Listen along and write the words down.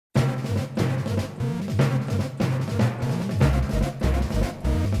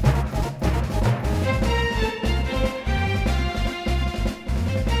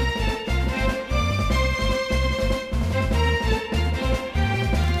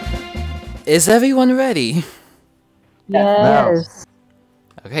Is everyone ready? Yes.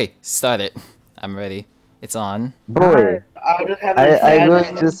 Okay, start it. I'm ready. It's on. Boy, I'll just have I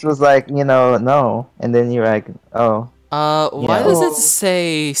really just was like, no, and then you're like, oh. Why Yeah. does it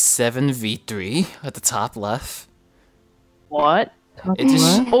say 7v3 at the top left? What? It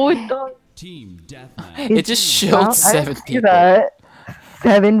just Oh, it does. Team deathmatch. it just showed 7 See people. that?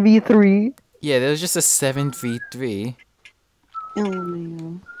 7v3. Yeah, there was just a 7v3. Oh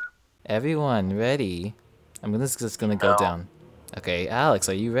man. Everyone ready? I'm just gonna go down. Okay, Alex,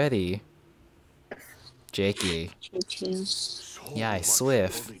 are you ready? Jakey. Yeah,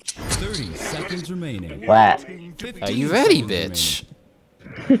 Swift. 30 seconds remaining. What? Are you ready, bitch?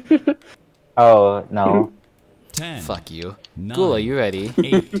 Oh, no. 10. Fuck you. 9, Ghoul, are you ready?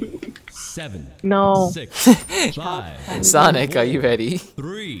 8, 7, No. 6, 5, Sonic, are you ready?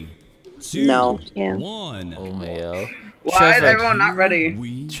 3, 2, No. Yeah. 1. Oh, Mayo. Why is everyone not ready?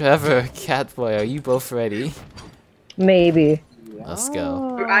 We Trevor, Catboy, are you both ready? Maybe. Let's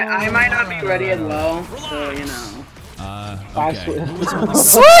go. I might not be ready as well, so you know. okay. Who was on the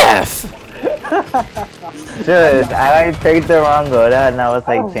Swift! Dude, I picked the wrong Goda and I was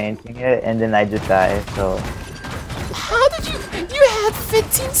like changing it and then I just died, so. How did you? You had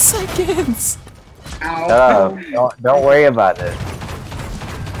 15 seconds! Ow. Shut up. Don't worry about it.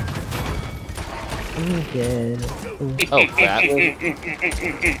 Oh crap.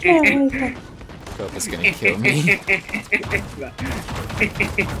 Hope is gonna kill me.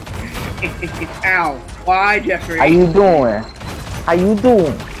 Ow. Why, Jeffrey? How you doing? How you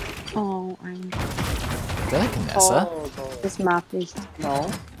doing? Oh, I'm. Is that Canessa? This map is no.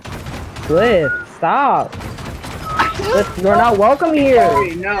 Swift, stop. Swift, you're not welcome here.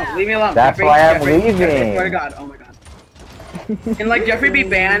 Jeffrey, no, leave me alone. That's Jeffrey, why I'm Jeffrey, leaving. Jeffrey, swear to God. Oh my God. Can like Jeffrey be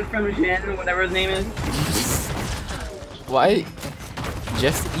banned from Jin, whatever his name is? Why?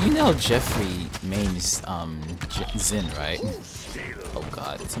 You know Jeffrey means Zin, right? Oh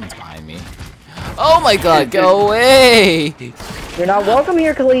god, someone's behind me. Oh my god, go away! You're not welcome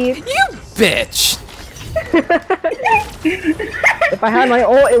here, Khalid. You bitch! If I had my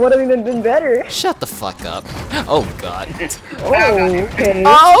ult, it would have even been better. Shut the fuck up. Oh god. Oh, okay.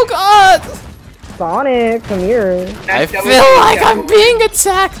 Oh god! Sonic, come here. I feel like I'm being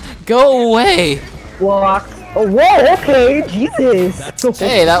attacked! Go away! Block. Oh, whoa, okay, Jesus.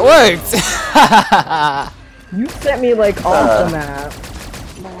 Hey, that worked! You sent me like off the map.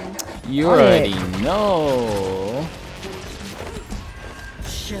 You already know.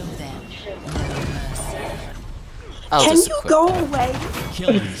 Show them. Can you go away?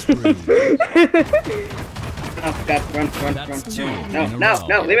 killing spree. Oh God, run. That's 2 No, in a no, row.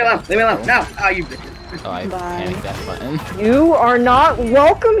 no, leave me alone, no! Ah, you bitches. Oh, I panicked that button. You are not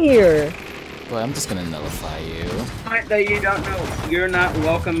welcome here. Boy, I'm just gonna nullify you. Point that you don't know. You're not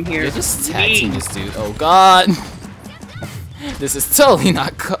welcome here. You're just taxing this dude. Oh god! This is totally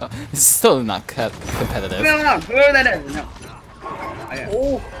not competitive. Leave me alone, whoever that is. No.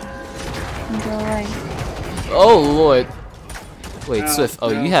 Oh lord. Wait, No, Swift. Oh,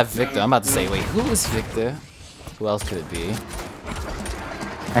 no, you have no, Victor. I'm about to say, wait, who is Victor? Who else could it be?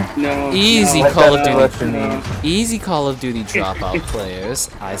 No. Easy no, Call of no, Duty. no. Easy Call of Duty dropout players.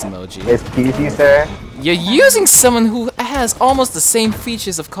 Eyes emoji. It's PC, sir. You're using someone who has almost the same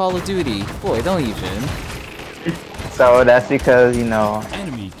features of Call of Duty. Boy, don't even. So that's because,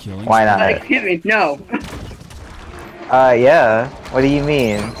 Enemy killing. why not? Excuse me, no. Yeah. What do you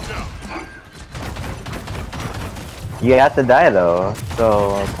mean? You have to die though,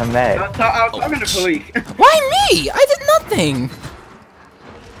 so come back. I was talking to police. Why me? I did nothing.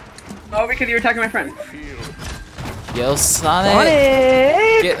 Oh, because you were attacking my friend. Yo, Sonic.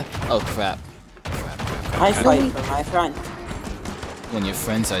 Sonic! Get. Oh crap. I fight for my friend. When your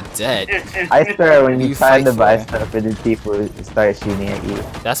friends are dead. I swear when you You try fight to buy for it. stuff and then people start shooting at you.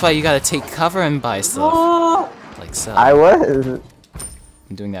 That's why you gotta take cover and buy stuff. Oh, Like so. I was.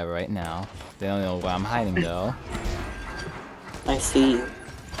 I'm doing that right now. They don't know where I'm hiding though. I see you.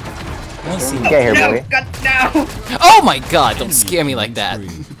 They don't see me. Get here, No, boy. God, no. Oh my god, don't scare me like that.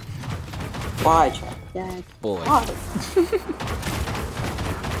 Why, Dad? Boy. Why?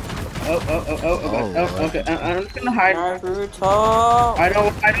 Oh, okay. I'm just gonna hide. Naruto. I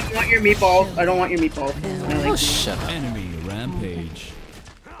don't want your meatballs. I don't want your meatballs. Oh, shut up. Enemy rampage.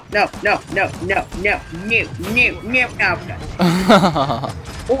 No.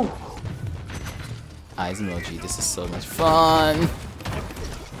 Eyes emoji, this is so much fun.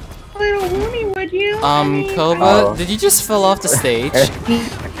 Little Rooney, would you? Cobra, Oh. did you just fall off the stage?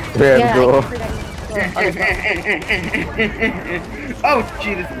 Damn, cool. Oh,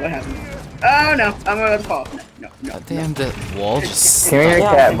 Jesus, what happened? Oh no, I'm gonna fall. No. God damn, the wall just Come here,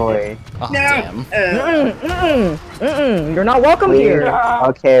 stuck. cat boy. Oh, No. damn. You're not welcome Please. here.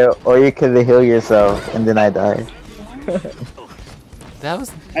 Okay, or you could heal yourself, and then I die. That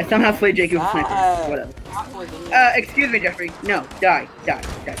was... I somehow played Jake with sniper. Whatever. Excuse me, Jeffrey. No, die.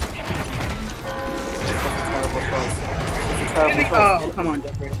 Oh, come on,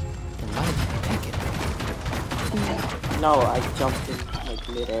 Jeffrey. Why did you pick it? No, I jumped in like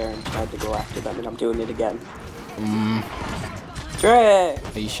midair and tried to go after them, and I'm doing it again. Dre!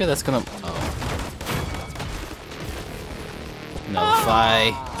 Are you sure that's gonna... Oh.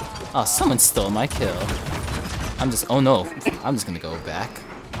 Notify. Oh, someone stole my kill. I'm just... Oh no. I'm just gonna go back.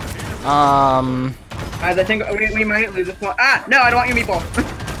 Guys, I think we might lose this one. Ah! No, I don't want your meatballs.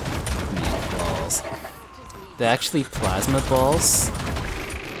 Meatballs. They're actually plasma balls.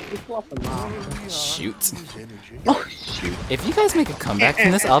 Shoot. Oh, shoot. If you guys make a comeback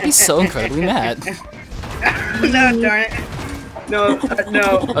from this, I'll be so incredibly mad. No, darn it. No.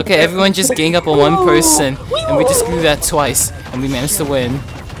 Okay, everyone just gang up on one person, and we just do that twice, and we managed to win.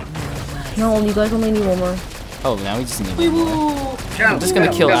 No, you guys only need one more. Oh, now we just need one more. No, I'm just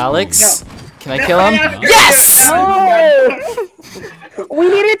gonna kill no, Alex. no. Can I kill him? No. Yes! We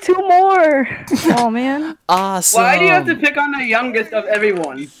needed 2 more. Oh man. Awesome. Why do you have to pick on the youngest of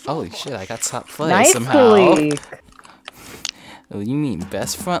everyone? Holy shit, I got top play Nice somehow. click. Oh, you mean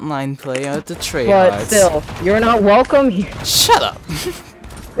best frontline player at the trade But hearts. still, you're not welcome here. Shut up!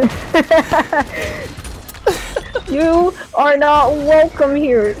 You are not welcome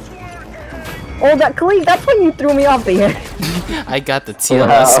here. Oh, that click, that's when you threw me off the air. I got the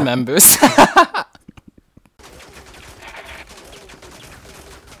TLS Wow. members.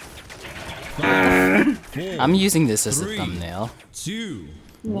 I'm using this as a thumbnail. 2,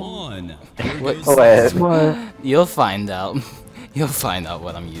 1. What? What? You'll find out. You'll find out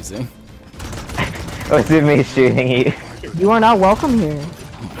what I'm using. What's it me shooting you? You are not welcome here.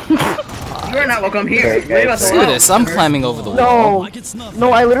 You are not welcome here. Okay, Leave us guys. Screw alone. this, I'm climbing over the wall. No, Like it's nothing.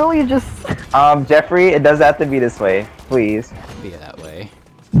 no, I literally just... Jeffrey, it doesn't have to be this way. Please. Be that way.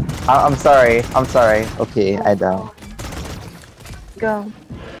 I'm sorry. Okay, I don't. Go.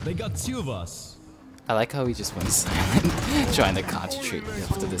 They got 2 of us. I like how he just went silent, trying to concentrate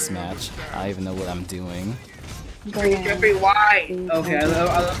after this match. I don't even know what I'm doing. Jeffrey, why? Okay,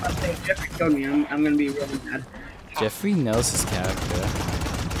 I'll say Jeffrey killed me. I'm gonna be really mad. Jeffrey knows his character.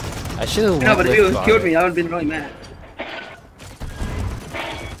 I should have No, went but if he with was killed me, Bard. I would have been really mad.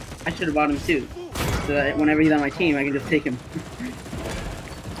 I should have bought him too. So that whenever he's on my team, I can just take him.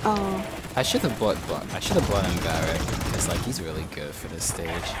 I should have bought him Barrett, because like he's really good for this stage.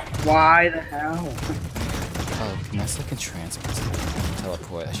 Why the hell? Oh, my second transport.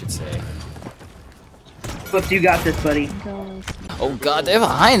 Teleport, I should say. Flips, you got this, buddy. Oh god, they're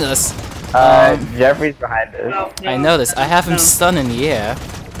behind us! Jeffrey's behind us. No, I noticed. I have him stunned in the air.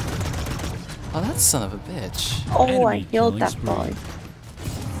 Oh, that son of a bitch. Oh, I killed that boy.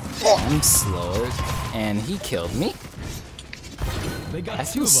 I'm slowed, and he killed me. They got I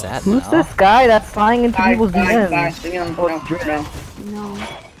 2 feel of sad us. Who's now. this guy that's flying into Bye, people's bye, DMs? bye. Leave me alone. Oh, No, Drip. no.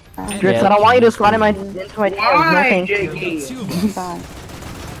 Drip, I don't want you to slide into my DMs. No, Why, thank you. They got Jakey? 2 of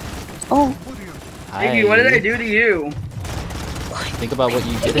us. Jakey, what did I do to you? Think about what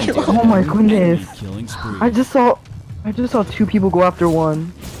you didn't do. Oh my goodness. Enemy killing spree. I just saw 2 people go after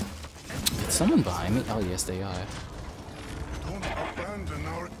one. Is someone behind me? Oh, yes, they are.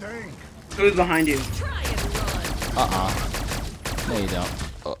 Who's behind you? No, you don't.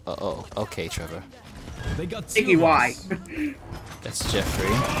 Oh, okay, Trevor. They got 2 Jakey, of why? us. That's Jeffrey.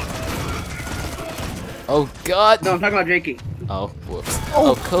 Oh god! No, I'm talking about Jakey. Oh, whoops.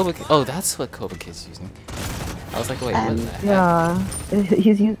 Oh, Cobra. Oh, that's what Cobra Kid's using. I was like, wait, what the heck?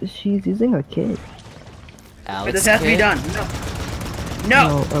 Yeah, she's using a kid. But Alex this has to be Kid? done.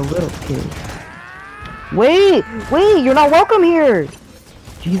 No. No, a little kid. Wait, you're not welcome here.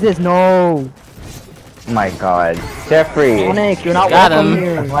 Jesus, no. My god. Jeffrey. Sonic, you're not Got welcome him.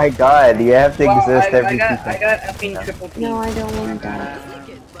 Oh here. my god, you have to Well, exist I every got season. effing triple T. No, I don't want to die.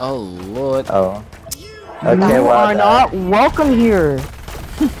 Oh, lord. Oh. Okay, You well are not welcome here.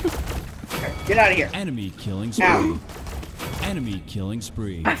 Get out of here. Enemy killing Ow. spree. Enemy killing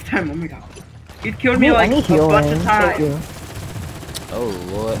spree. Last time, oh my god. He's killed I me need like any a bunch healing. of Thank times. you. Oh,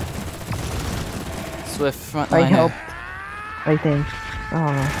 lord. Swift I frontliner. helped. I think. I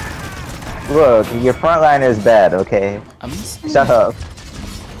don't know. Look, your frontliner is bad, okay? I'm just... Shut up.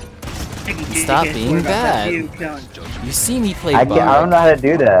 Stop being bad. You see me play I don't Barak. know how to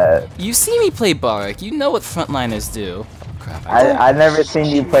do that. You see me play Barak. You know what frontliners do. Oh, crap. I never seen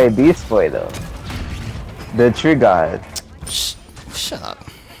you play Beast Boy though. The true god. Shut up.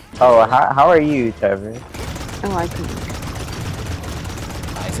 Oh, how are you, Trevor? Oh, I can.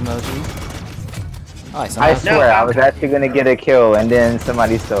 Eyes emoji. Oh, I I somehow swear, I was actually gonna get a kill, and then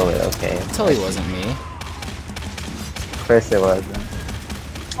somebody stole it. Okay. it totally wasn't me. First it wasn't.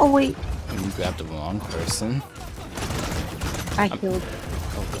 Oh wait, You grabbed the wrong person. I killed.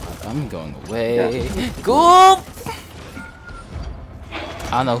 Oh god, I'm going away. Go! I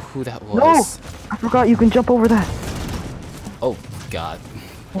don't know who that was. I forgot you can jump over that. Oh god.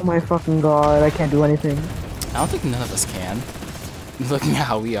 Oh my fucking god, I can't do anything. I don't think none of us can. Looking at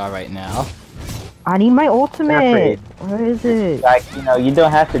how we are right now. I need my ultimate. Jeffrey. Where is it? Like, you don't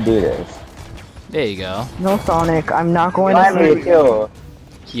have to do this. There you go. No, Sonic, I'm not going Find me a to. kill.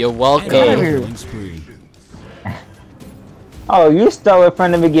 You're welcome. Enemy killing spree. Oh, you stole it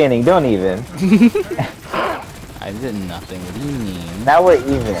from the beginning. Don't even. I did nothing. What do you mean? Now we're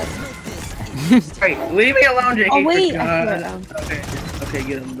even. Wait, leave me alone, Jakey. Oh wait, Okay. Okay,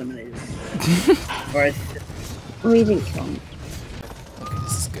 get eliminated. Alright. we didn't kill him. Okay,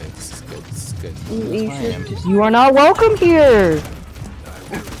 this is good. This is good. This is good. You I should am. just. You are not welcome here.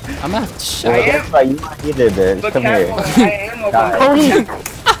 I'm gonna have to shut I up. am- Guess what? You needed this. But Come careful, here. I am welcome.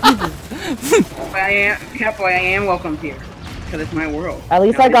 Cody, Careful, I am welcome here. Because it's my world. at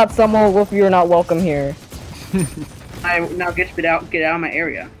least I got someone with you're not welcome here. Now get out of my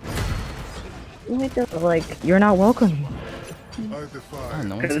area. Like, you're not welcome here. Oh,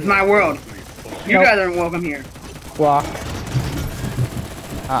 no Because one's it's my world. You Nope. guys aren't welcome here. Blocked.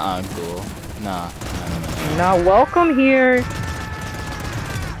 cool. Nah. No. You're not welcome here.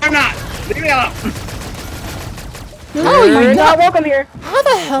 I'm not. Leave me alone. No, you're not welcome here. How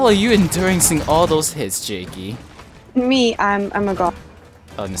the hell are you enduring seeing all those hits, Jakey? Me, I'm a god.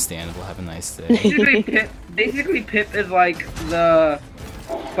 Understandable. Have a nice day. Basically, Pip is like the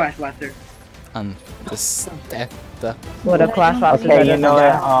Flash Blaster. What a clash out. Okay, you know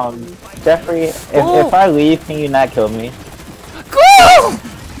what? Jeffrey, if I leave, can you not kill me? Go!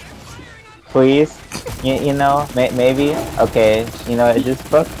 Please? You know, maybe? Okay, you know, just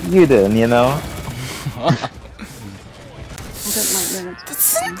fuck you then, you know? I don't like minutes.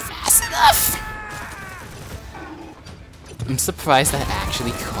 That's not fast enough! I'm surprised that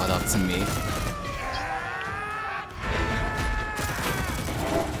actually caught up to me.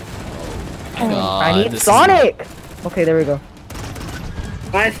 I God, need this is- Sonic. Okay, there we go.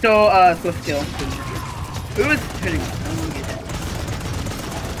 Mine's still Swift Kill. Who is hitting me? I don't want to get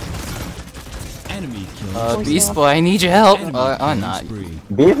hit. Enemy killing Beast Boy, I need your help! Enemy Or killing not. spree.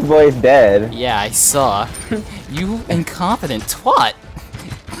 Beast Boy's dead. Yeah, I saw. You incompetent twat!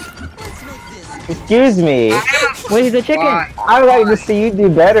 Excuse me. Where's the chicken? Why? I'd like to see you do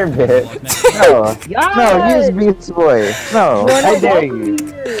better, bitch. No. No, use Beast Boy. No, I dare you.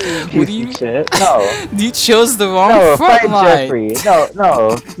 What do you- Shit. No. You chose the wrong No, front fight line! Jeffrey.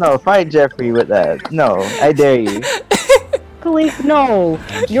 No, fight Jeffrey with that. No, I dare you. Please, no.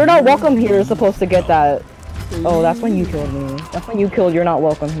 You're not welcome here is supposed to get that. Oh, that's when you killed me. That's when you killed you're not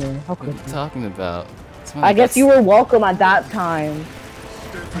welcome here. How could What are you talking about? I guess you were welcome at that time.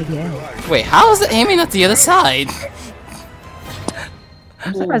 I guess. Wait, how is it aiming at the other side?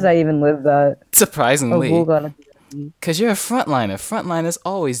 I'm surprised I even lived that. Oh, Surprisingly. who got Cause you're a frontliner. Frontliners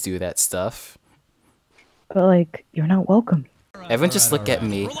always do that stuff. But like, you're not welcome. Everyone just look at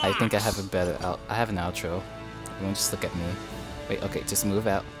me. I think I have a better I have an outro. Everyone just look at me. Wait, okay, just move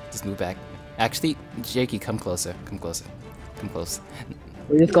out. Just move back. Actually, Jakey, come closer. Come closer. Come close.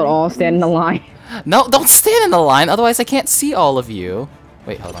 We just got all stand in the line. No, don't stand in the line, otherwise I can't see all of you.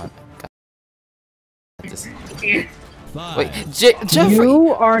 Wait, hold on. God. Just... Five, Wait, Jeffrey! You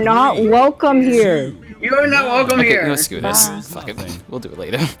are not welcome here. You're not welcome Okay, here. no, screw this. Bye. Fuck it. We'll do it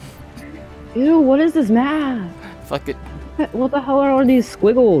later. Ew, what is this map? Fuck it. What the hell are all these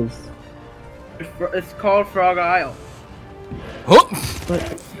squiggles? It's called Frog Isle. Oh!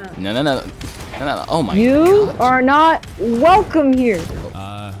 But No. Oh my you god. are not welcome here.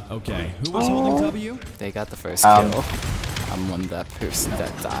 okay. Who was holding W? They got the first kill. I'm one of that person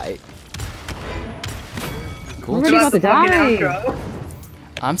that died. Cool. We're about to Fucking die. outro.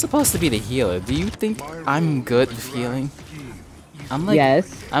 I'm supposed to be the healer. Do you think I'm good with healing? I'm like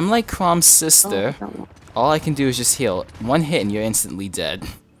Yes. I'm like Crom's sister. That one. All I can do is just heal. One hit and you're instantly dead.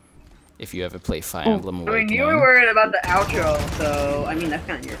 If you ever play Fire Emblem I mean, Awakening. you were worried about the outro, so I mean that's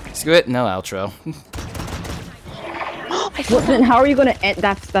kind of your. Screw it, no outro. What, then how are you gonna end?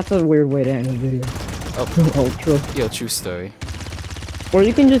 That's a weird way to end a video. Oh. Ultra. Yo, true story. Or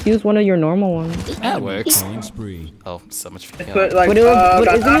you can just use one of your normal ones. That Enemy works. killing spree. Oh, so much for But healing. like, But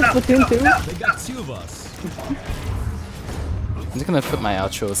isn't it Splatoon 2? They got two of us. I'm just gonna put my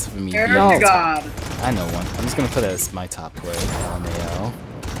outros for me. Dear No. God. I know one. I'm just gonna put it as my top play. LMAO.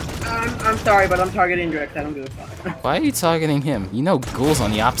 I'm sorry, but I'm targeting Drix. I don't give a fuck. Why are you targeting him? You know Ghoul's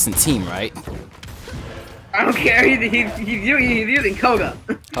on the opposite team, right? I don't care. He's using Koga.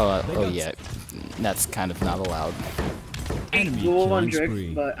 Oh yeah. That's kind of not allowed. Enemy Ghoul on killing Drix,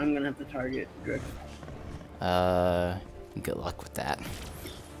 spree. but I'm gonna have to target Drix. Good luck with that.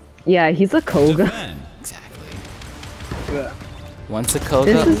 Yeah, he's a Koga. Defend. Exactly. Yeah. Once a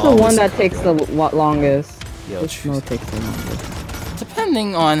Koga, This is the always one that a takes the longest. Yo, This mode takes the longest.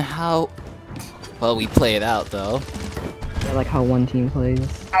 depending on how well we play it out, though. I like how one team plays.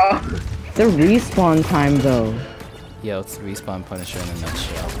 Oh, The respawn time though. Yo, it's the respawn Punisher in a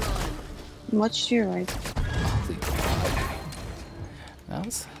nutshell. Much to your right. Holy crap.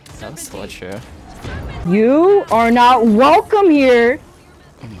 That was torture. You are not welcome here.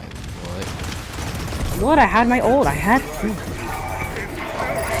 Oh my lord. What? I had my ult. I had.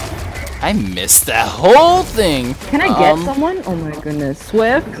 I missed that whole thing! Can I get someone? Oh my goodness.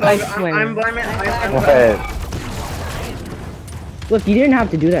 Swift, I swear. I'm blaming. What? Look, you didn't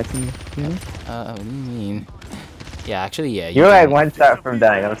have to do that to me. You know? What do you mean? Yeah, actually, yeah. You're like did. one shot from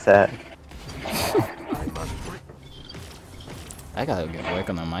dying. I'm sad. I gotta get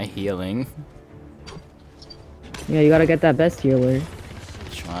working on my healing. Yeah, you gotta get that best healer.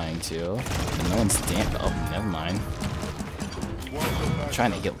 Trying to. But no one's damn. Oh, never mind. I'm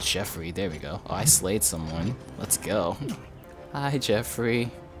trying to heal Jeffrey. There we go. Oh, I slayed someone. Let's go. Hi, Jeffrey.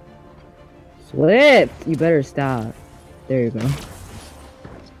 Swift, you better stop. There you go.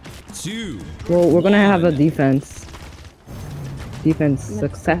 2. Well, we're gonna have a defense. Defense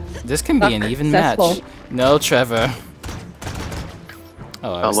success. This can be an even match. Successful. No, Trevor.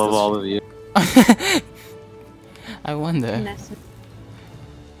 Oh, I love all of you. I wonder. Nessa.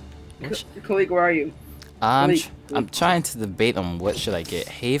 Kalik, where are you? I'm Wait, I'm trying to debate on what should I get,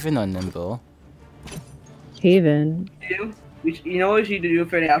 Haven or Nimble. Haven. You know what you should do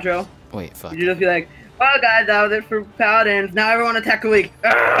for the outro? Wait, fuck. You should just be like, well guys, that was it for Paladins. Now everyone attack Kalik.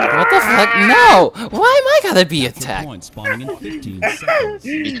 What the fuck? No! Why am I gotta be attacked? Point spawning in 15 seconds.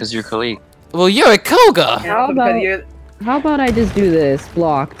 Because you're Khalid. Well, you're a Koga! How Because about- you're How about I just do this?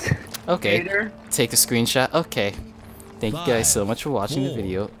 Blocked. Okay, Vader. take a screenshot. Okay. Thank you guys so much for watching the 4,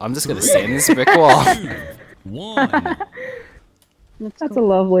 video. I'm just gonna stand in this brick wall. 2, 1. That's a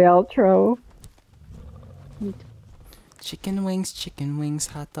lovely outro. Chicken wings,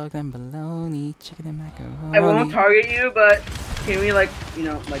 hot dog and bologna, chicken and macaroni. I won't target you, but can we like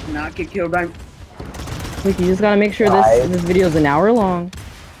not get killed by? Look, you just gotta make sure this video is an hour long.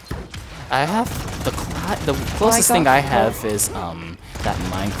 I have the closest thing I have is that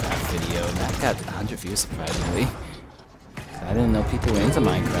Minecraft video, and that got 100 views surprisingly. I didn't know people were into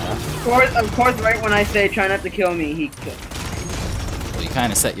Minecraft. Of course, right when I say try not to kill me, he kills. Well, you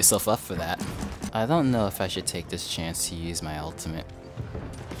kind of set yourself up for that. I don't know if I should take this chance to use my ultimate.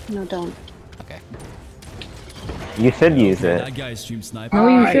 No, don't. Okay. You should use That it. guy's stream sniper. No,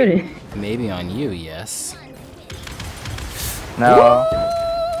 you Alright. shouldn't. Maybe on you, yes. No.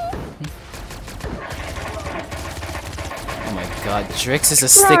 Oh my god, Drix is a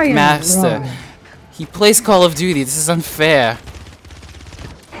stick Brian, master. run. He plays Call of Duty, this is unfair.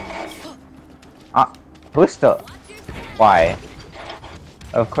 Who's still? Why?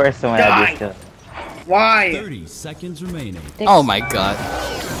 Of course someone had Die! this still. Why? 30 seconds remaining. Oh my god.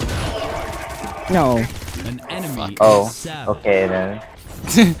 No. An enemy Oh, is savage. okay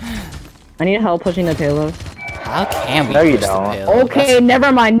then. I need help pushing the payload. How can we No, you push the don't. payload? Okay,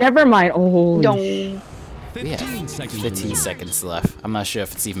 never mind, never mind. Oh, holy Don't. We have 15 seconds 15 remaining. seconds left. I'm not sure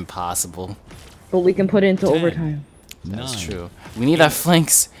if it's even possible. But we can put it into 10, overtime. That's 9, true. We need our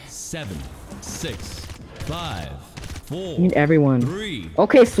flanks. 7, 6, 5, 4, We need everyone. 3,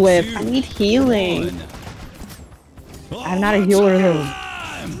 Okay, Swift. 2, I need healing. 1. I'm not a healer though.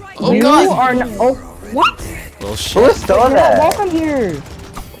 Oh You god! are not. Oh, what? Well, Who shit. stole You're not that? welcome here.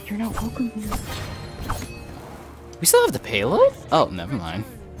 You're not welcome here. We still have the payload? Oh, never mind.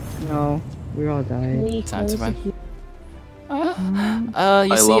 No, we all died. Time to run. You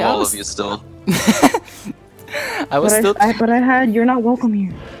I see, love I all was, of you still. I was still. But I had. You're not welcome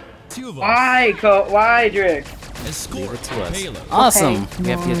here. 2 of us. Why, Drix? Escort Leave it to us. payload. Awesome. Okay, We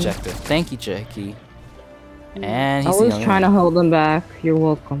have the come on. objective. Thank you, Jackie. And I he's the was only trying to one. hold them back. You're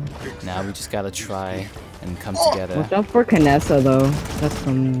welcome. Now we just gotta try and come together. Watch out for Canessa though. That's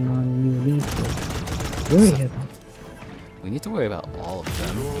someone you need to worry about. We need to worry about all of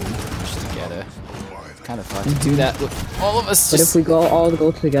them. We need to push together. It's kind of hard to do that with all of us. But Just, if we all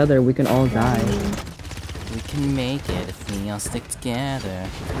go together, we can all die. we can make it if we all stick together.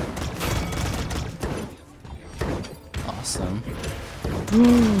 Awesome.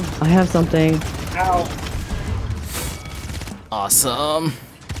 I have something. Ow. Awesome.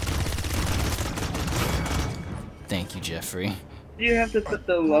 Thank you, Jeffrey. You have to put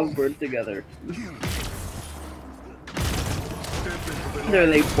the lovebird together. They're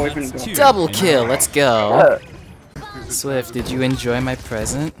like boyfriend and girlfriend. Double kill, let's go. Swift, did you enjoy my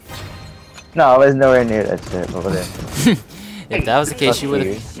present? No, I was nowhere near that shit over there. If that was the case, Fuck you would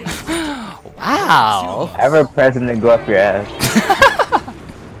you. have. Wow! Have a president go up your ass.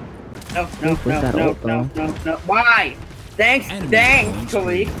 No. Why? Thanks,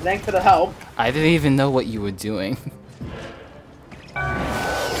 Khalid. Thanks for the help. I didn't even know what you were doing.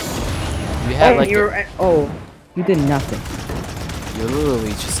 You had like. Oh, you did nothing. You're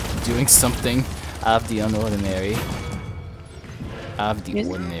literally just doing something out of the unordinary. Out of the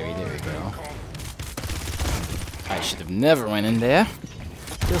ordinary, there we go. I should have never went in there.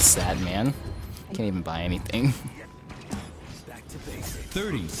 Feel sad, man. Can't even buy anything.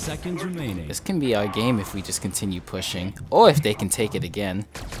 30 seconds remaining. This can be our game if we just continue pushing. Or if they can take it again.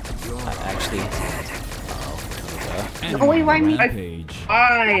 Actually. And Oh, wait, why me? rampage. We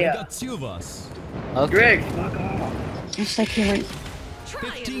I got 2 of us. Okay. Greg, fuck off. It's like you went.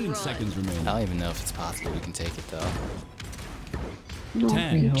 15 seconds remaining. I don't even know if it's possible we can take it though. No,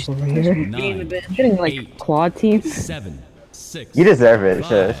 10, reach. Over here. 9, Getting like 8, quad team. 7, 6. You deserve it,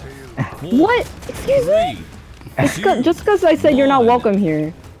 shush. 4, What? Excuse me? 3, Just because I said you're not welcome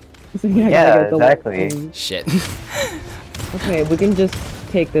here. doesn't mean I Yeah, gotta get the exactly. welcome. Shit. Okay, we can just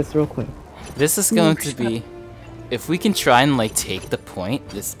take this real quick. This is going to be... If we can try and like take the point,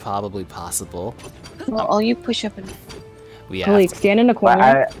 this is probably possible. Well, all you push up and. We have Like, to. stand in the But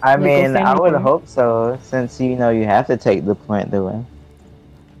corner. I Like, go mean, stand in I the would corner. hope so, since you know you have to take the point to win.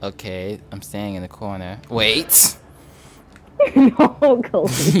 Okay, I'm standing in the corner. Wait! No,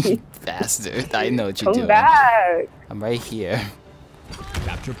 Khalid. Bastard. I know what you're Come doing. back. I'm right here.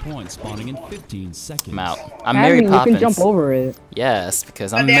 Capture point spawning in 15 seconds. I'm out. I'm Mary Admin, you Poppins. can jump over it. Yes,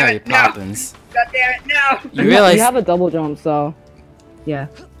 because I'm God damn Mary it, no. Poppins. God damn it, no! You realize... You have a double jump, so yeah.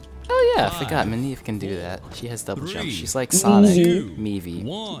 Oh yeah, I forgot. Maneve can do that. She has double jump. 3, She's like Sonic. 2, Meavy.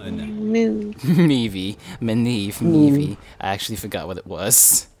 1. Move. Meavy. Maneve. Meavy. I actually forgot what it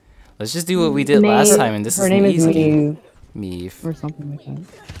was. Let's just do what we did last time, and this Her is name an is easy game. Meave Meave. or something like that.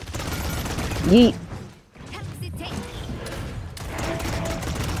 Yeet.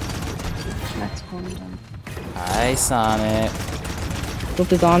 That's going down. Hi, Sonic.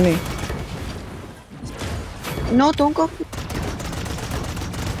 Flip is on me. No, don't go.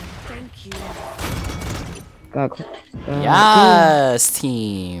 Got Yes,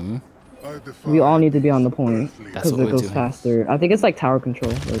 team. We all need to be on the point That's because what it we're goes doing. faster. I think it's like tower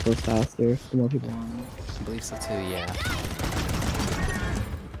control where it goes faster. The more people. I believe so too, yeah.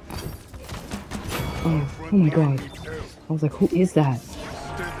 Oh my god. I was like, who is that?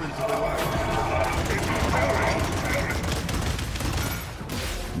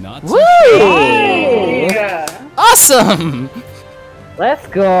 Not Woo! Yeah. Awesome! Let's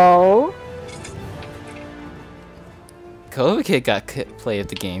go. Comet Kid got play of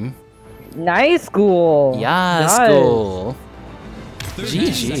the game. Nice school. Yes, Nice. goal.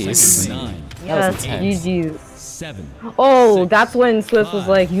 30 seconds GG's. remaining. That was Yes, intense. GG's. 7, Oh, 6, that's when Swift was 5,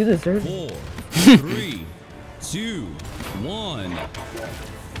 like, you deserve it. 4, 3, 2, 1.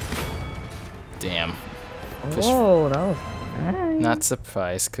 Damn. Push- Oh, that was nice. Not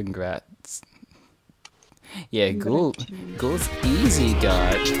surprised. Congrats. Yeah, Ghoul's easy,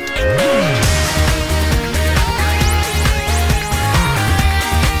 God.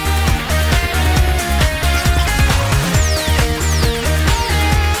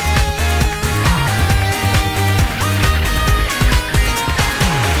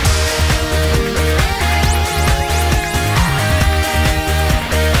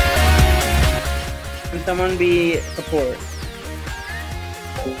 Can someone be support?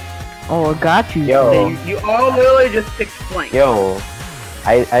 Oh, I got you. Yo, You all literally just fixed flank. yo,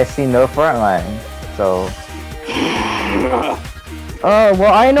 I see no front line, so Oh,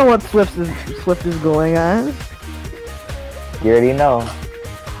 well, I know what Swift is going as. you already know.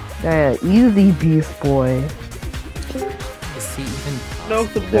 Yeah, easy beast boy. Is he even No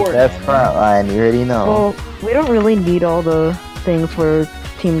The support. best front line, you already know. Well, we don't really need all the things for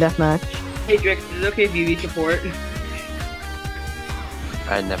team deathmatch. Hey Drix, is it okay if you be support?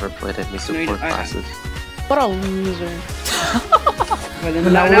 I never played any No, you support don't- classes. What a loser. But then,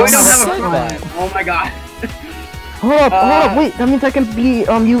 Now now we we don't don't have a have front. that. Oh my god. Hold up, wait, that means I can be,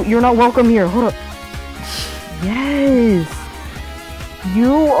 you're not welcome here, hold up. Yes!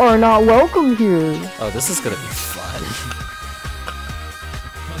 You are not welcome here. Oh, this is gonna be fun.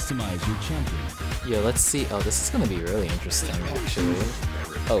 Customize your champion. Yo, let's see. Oh, this is gonna be really interesting, actually.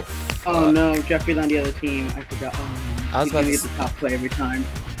 Oh, Oh no, Jeffrey's on the other team. I forgot. I was He's about gonna to get the top play every time.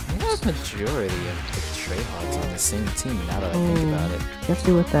 I got a majority of the Treyhawks on the same team now that I think about it. Guess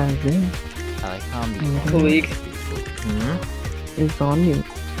who with that is? I like how I'm Colleague. It's on you.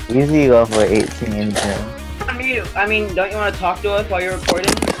 Easy go for 18. On mute. I mean, don't you want to talk to us while you're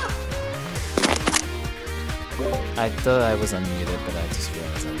recording? I thought I was unmuted, but I just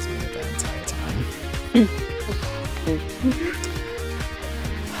realized I was muted that entire time.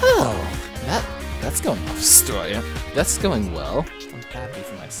 Oh, that's going off story. That's going well. I'm happy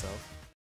for myself.